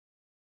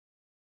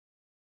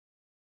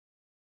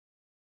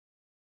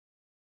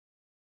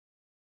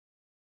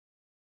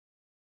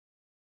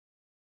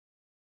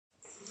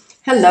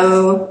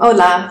Hello,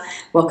 hola,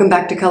 welcome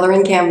back to Color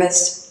and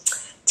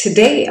Canvas.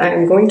 Today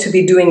I'm going to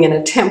be doing an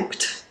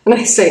attempt, and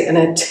I say an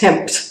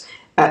attempt,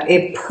 at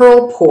a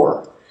pearl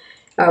pour.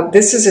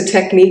 This is a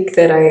technique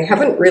that I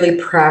haven't really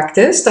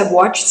practiced. I've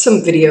watched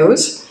some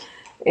videos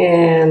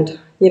and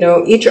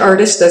each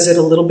artist does it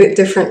a little bit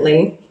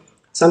differently.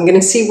 So I'm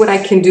going to see what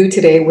I can do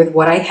today with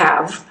what I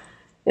have.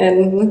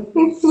 And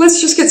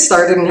let's just get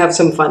started and have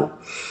some fun.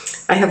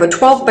 I have a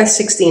 12 by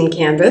 16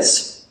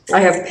 canvas.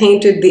 I have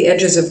painted the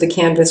edges of the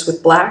canvas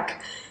with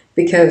black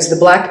because the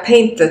black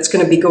paint that's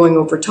going to be going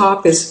over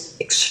top is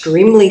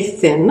extremely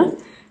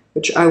thin,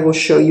 which I will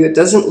show you. It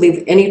doesn't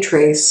leave any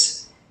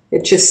trace.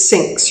 It just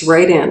sinks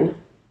right in.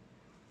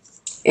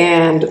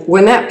 And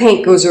when that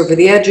paint goes over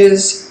the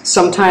edges,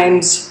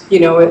 sometimes,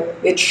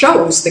 it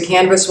shows. The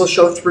canvas will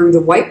show through, the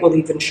white will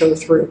even show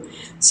through.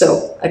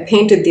 So I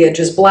painted the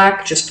edges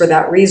black just for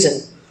that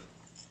reason.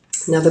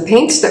 Now the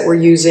paints that we're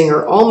using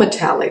are all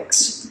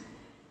metallics.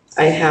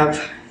 I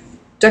have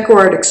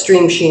DecoArt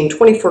Extreme Sheen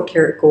 24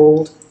 karat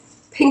gold,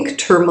 pink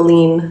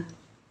tourmaline,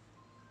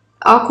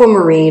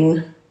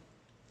 aquamarine,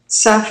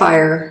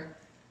 sapphire,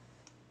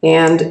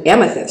 and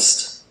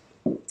amethyst.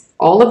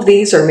 All of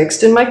these are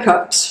mixed in my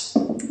cups.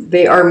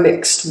 They are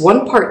mixed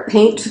 1 part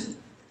paint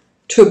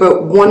to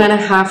about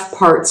 1.5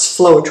 parts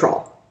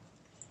Floetrol.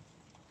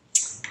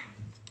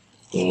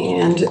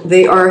 And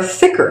they are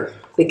thicker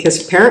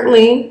because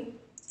apparently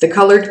the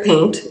colored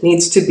paint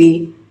needs to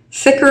be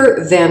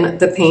thicker than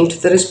the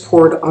paint that is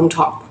poured on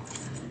top.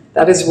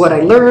 That is what I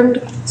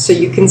learned. So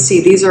you can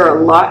see these are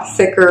a lot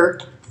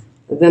thicker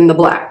than the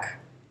black.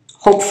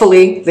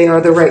 Hopefully they are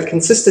the right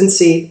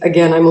consistency.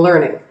 Again, I'm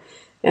learning.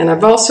 And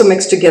I've also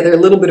mixed together a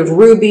little bit of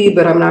ruby,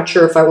 but I'm not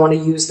sure if I want to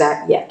use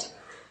that yet.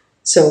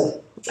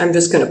 So I'm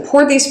just going to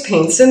pour these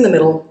paints in the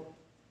middle,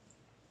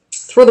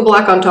 throw the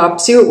black on top,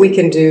 see what we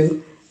can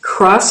do,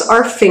 cross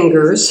our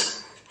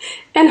fingers,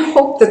 and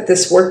hope that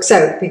this works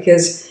out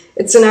because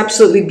it's an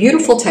absolutely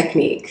beautiful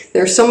technique.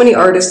 There are so many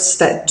artists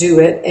that do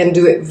it and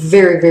do it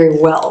very,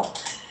 very well.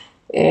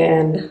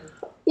 And,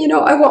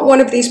 I want one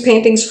of these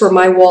paintings for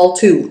my wall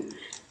too.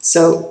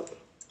 So,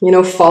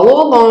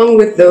 follow along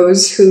with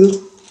those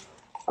who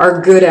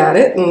are good at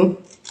it. And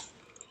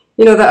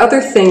the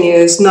other thing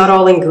is not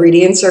all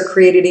ingredients are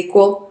created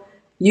equal.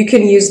 You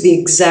can use the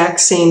exact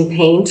same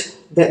paint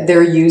that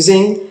they're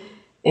using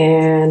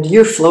and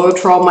your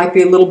Floetrol might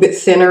be a little bit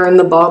thinner in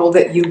the bottle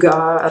that you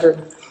got,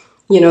 or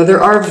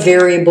there are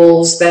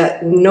variables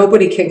that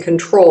nobody can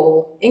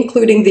control,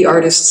 including the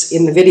artists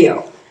in the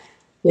video.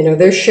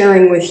 They're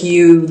sharing with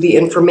you the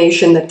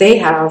information that they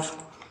have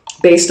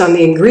based on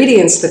the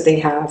ingredients that they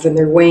have, and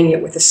they're weighing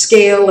it with a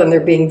scale and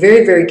they're being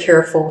very, very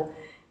careful.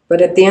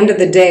 But at the end of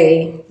the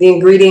day, the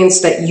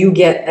ingredients that you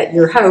get at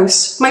your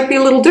house might be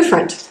a little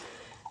different.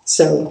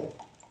 So,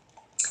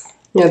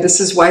 this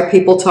is why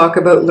people talk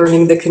about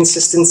learning the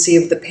consistency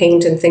of the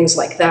paint and things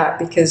like that,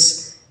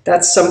 because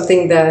that's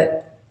something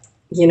that,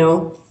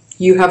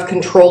 you have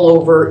control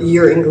over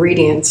your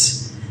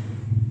ingredients.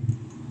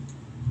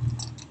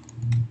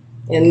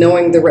 And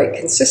knowing the right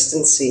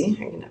consistency,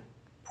 I'm going to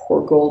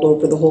pour gold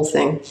over the whole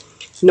thing.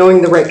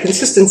 Knowing the right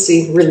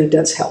consistency really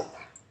does help.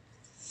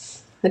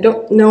 I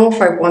don't know if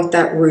I want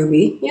that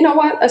ruby. You know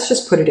what? Let's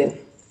just put it in.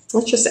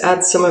 Let's just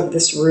add some of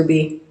this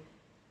ruby,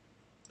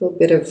 a little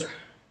bit of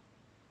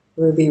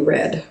ruby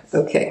red.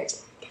 Okay.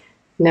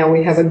 Now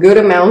we have a good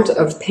amount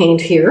of paint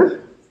here.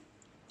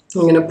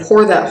 I'm going to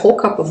pour that whole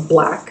cup of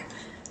black.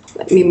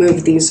 Let me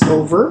move these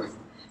over.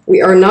 We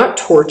are not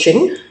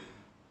torching. I'm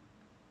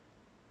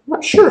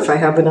not sure if I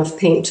have enough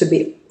paint, to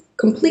be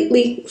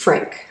completely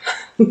frank.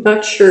 I'm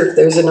not sure if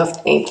there's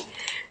enough paint.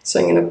 So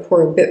I'm going to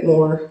pour a bit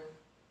more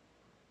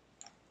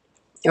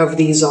of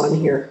these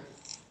on here.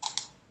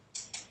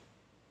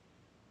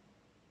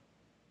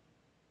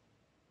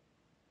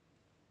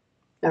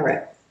 All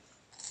right.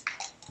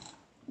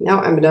 Now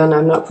I'm done.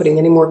 I'm not putting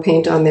any more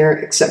paint on there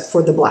except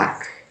for the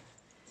black.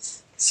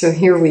 So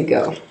here we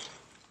go.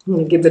 I'm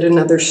going to give it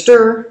another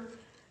stir.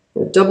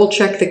 Double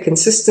check the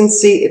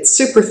consistency. It's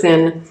super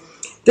thin.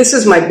 This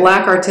is my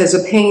black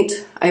Arteza paint.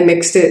 I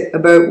mixed it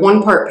about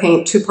 1 part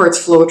paint, 2 parts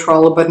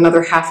Floetrol, about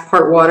another 1/2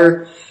 part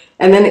water.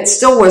 And then it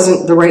still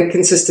wasn't the right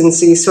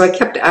consistency, so I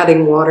kept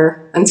adding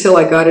water until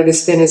I got it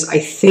as thin as I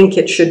think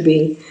it should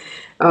be.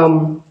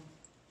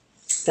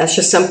 That's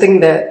just something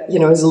that,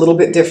 is a little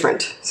bit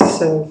different.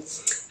 So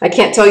I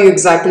can't tell you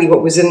exactly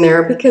what was in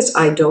there because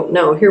I don't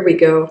know. Here we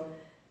go.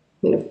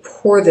 I'm going to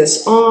pour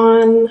this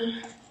on.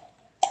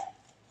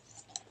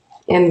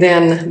 And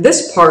then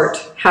this part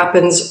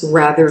happens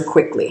rather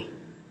quickly.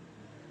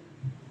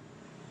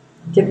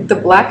 Get the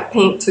black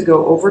paint to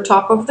go over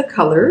top of the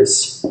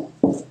colors,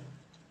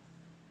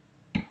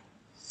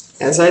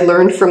 as I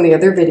learned from the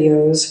other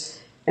videos,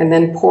 and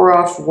then pour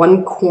off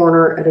 1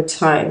 corner at a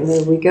time.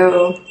 There we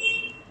go.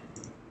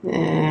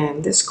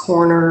 And this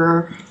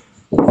corner,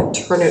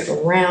 turn it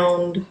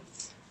around.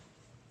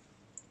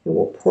 And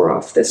we'll pour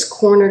off this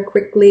corner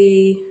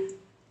quickly,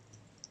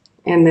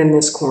 and then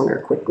this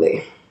corner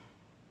quickly.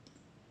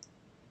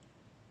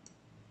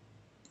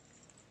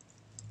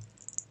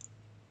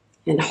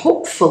 And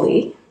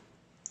hopefully,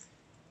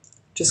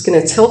 just going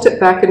to tilt it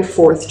back and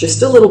forth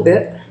just a little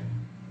bit.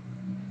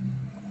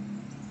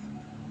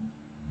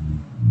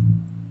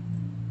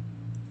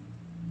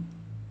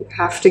 You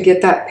have to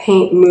get that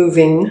paint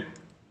moving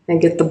and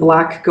get the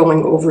black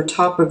going over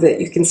top of it.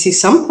 You can see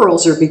some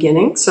pearls are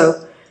beginning,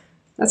 so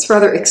that's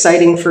rather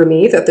exciting for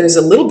me that there's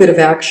a little bit of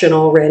action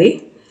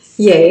already.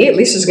 Yay, at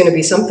least there's going to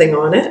be something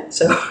on it.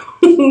 So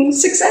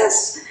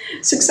success,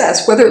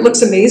 success. Whether it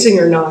looks amazing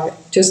or not,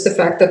 just the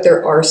fact that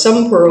there are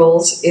some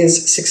pearls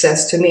is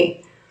success to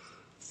me.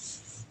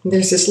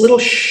 There's this little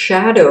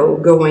shadow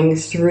going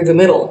through the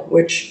middle,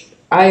 which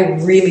I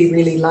really,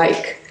 really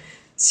like.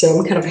 So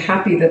I'm kind of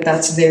happy that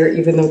that's there,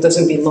 even though it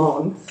doesn't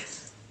belong.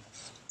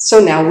 So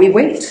now we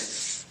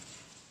wait.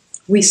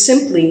 We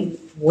simply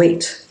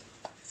wait.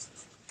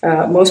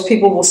 Most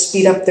people will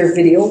speed up their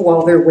video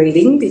while they're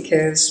waiting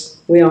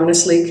because we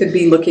honestly could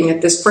be looking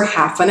at this for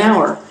half an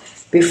hour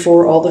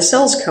before all the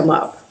cells come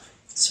up.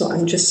 So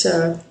I'm just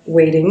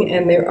waiting,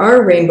 and there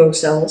are rainbow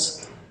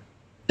cells.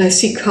 I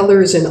see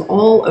colors in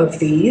all of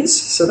these,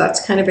 so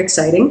that's kind of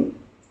exciting.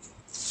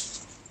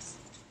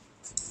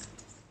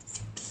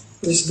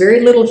 There's very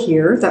little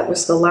here. That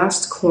was the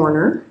last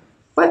corner.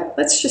 But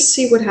let's just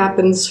see what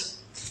happens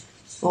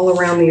all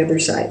around the other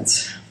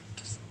sides.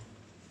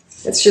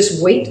 Let's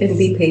just wait and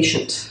be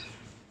patient.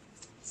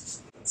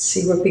 Let's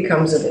see what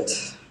becomes of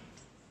it.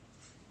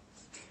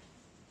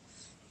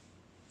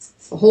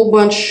 A whole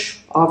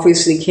bunch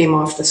obviously came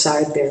off the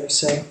side there,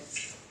 so.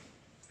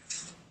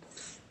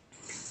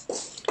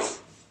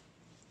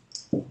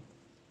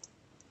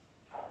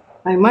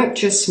 I might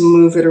just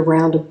move it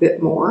around a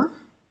bit more.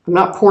 I'm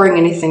not pouring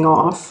anything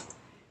off.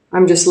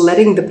 I'm just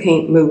letting the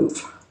paint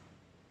move.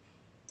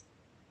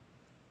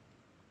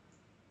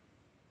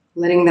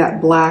 Letting that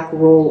black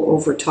roll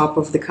over top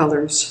of the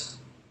colors.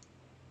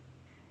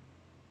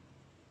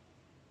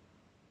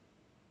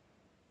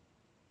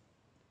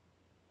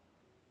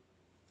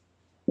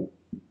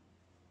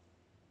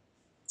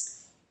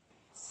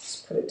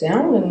 Just put it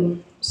down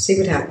and see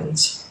what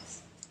happens.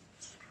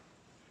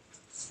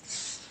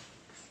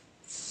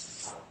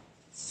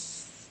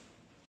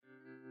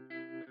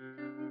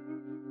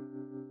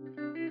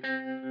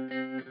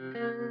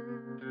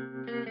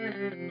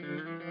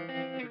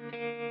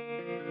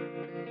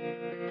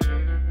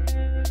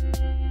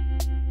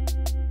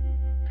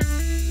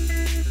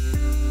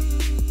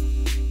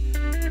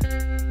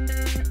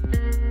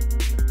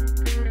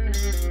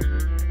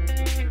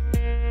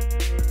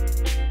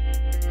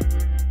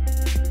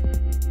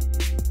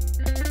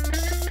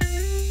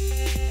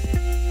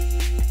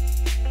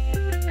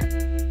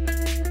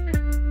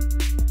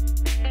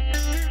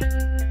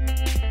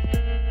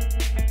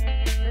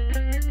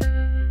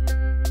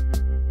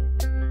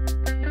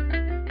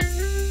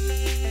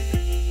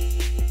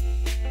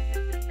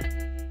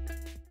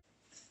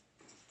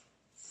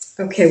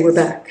 Okay, we're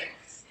back.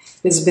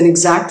 It's been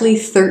exactly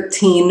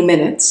 13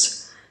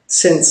 minutes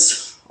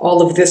since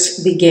all of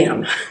this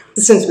began,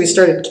 since we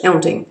started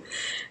counting.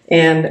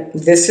 And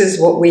this is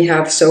what we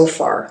have so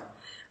far.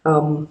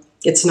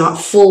 It's not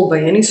full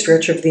by any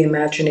stretch of the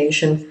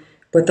imagination,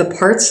 but the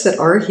parts that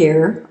are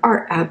here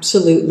are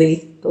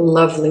absolutely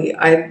lovely.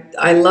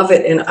 I love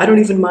it, and I don't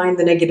even mind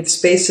the negative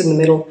space in the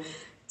middle.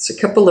 It's a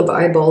couple of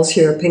eyeballs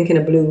here, a pink and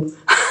a blue.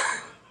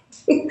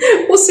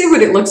 We'll see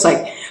what it looks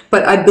like.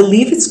 But I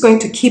believe it's going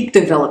to keep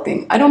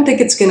developing. I don't think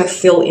it's going to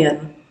fill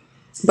in,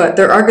 but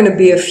there are going to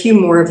be a few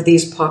more of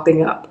these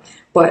popping up.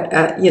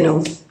 But, you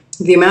know,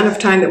 the amount of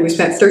time that we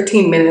spent,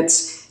 13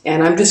 minutes,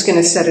 and I'm just going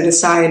to set it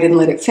aside and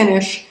let it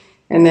finish.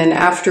 And then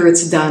after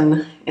it's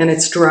done and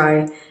it's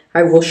dry,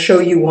 I will show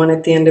you one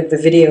at the end of the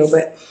video.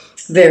 But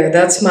there,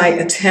 that's my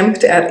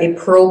attempt at a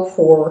pearl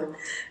pour.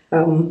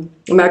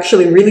 I'm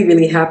actually really,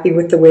 really happy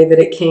with the way that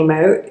it came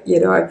out. You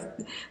know,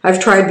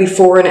 I've tried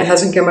before and it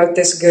hasn't come out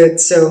this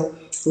good, so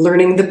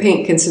learning the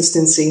paint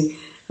consistency.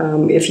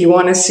 If you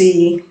want to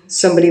see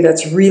somebody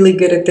that's really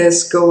good at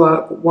this,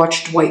 go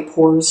watch Dwight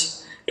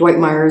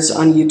Myers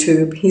on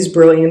YouTube. He's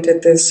brilliant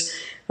at this.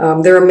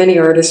 There are many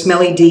artists,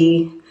 Melly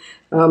D,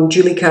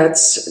 Julie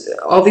Cutts.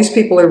 All these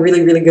people are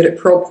really, really good at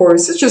pearl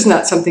pours. It's just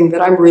not something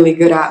that I'm really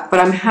good at, but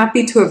I'm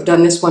happy to have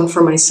done this one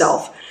for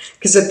myself.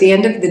 Because at the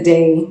end of the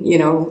day, you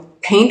know,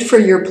 paint for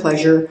your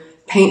pleasure,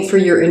 paint for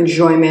your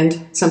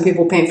enjoyment. Some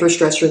people paint for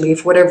stress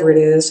relief, whatever it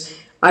is.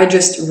 I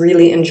just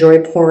really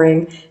enjoy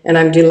pouring, and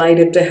I'm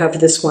delighted to have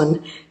this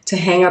one to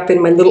hang up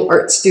in my little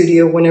art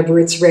studio whenever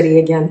it's ready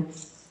again.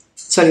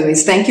 So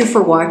anyways, thank you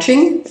for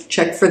watching.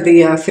 Check for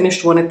the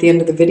finished one at the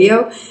end of the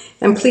video.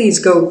 And please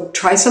go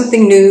try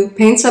something new,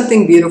 paint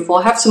something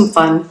beautiful, have some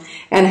fun,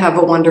 and have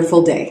a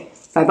wonderful day.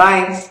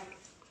 Bye-bye.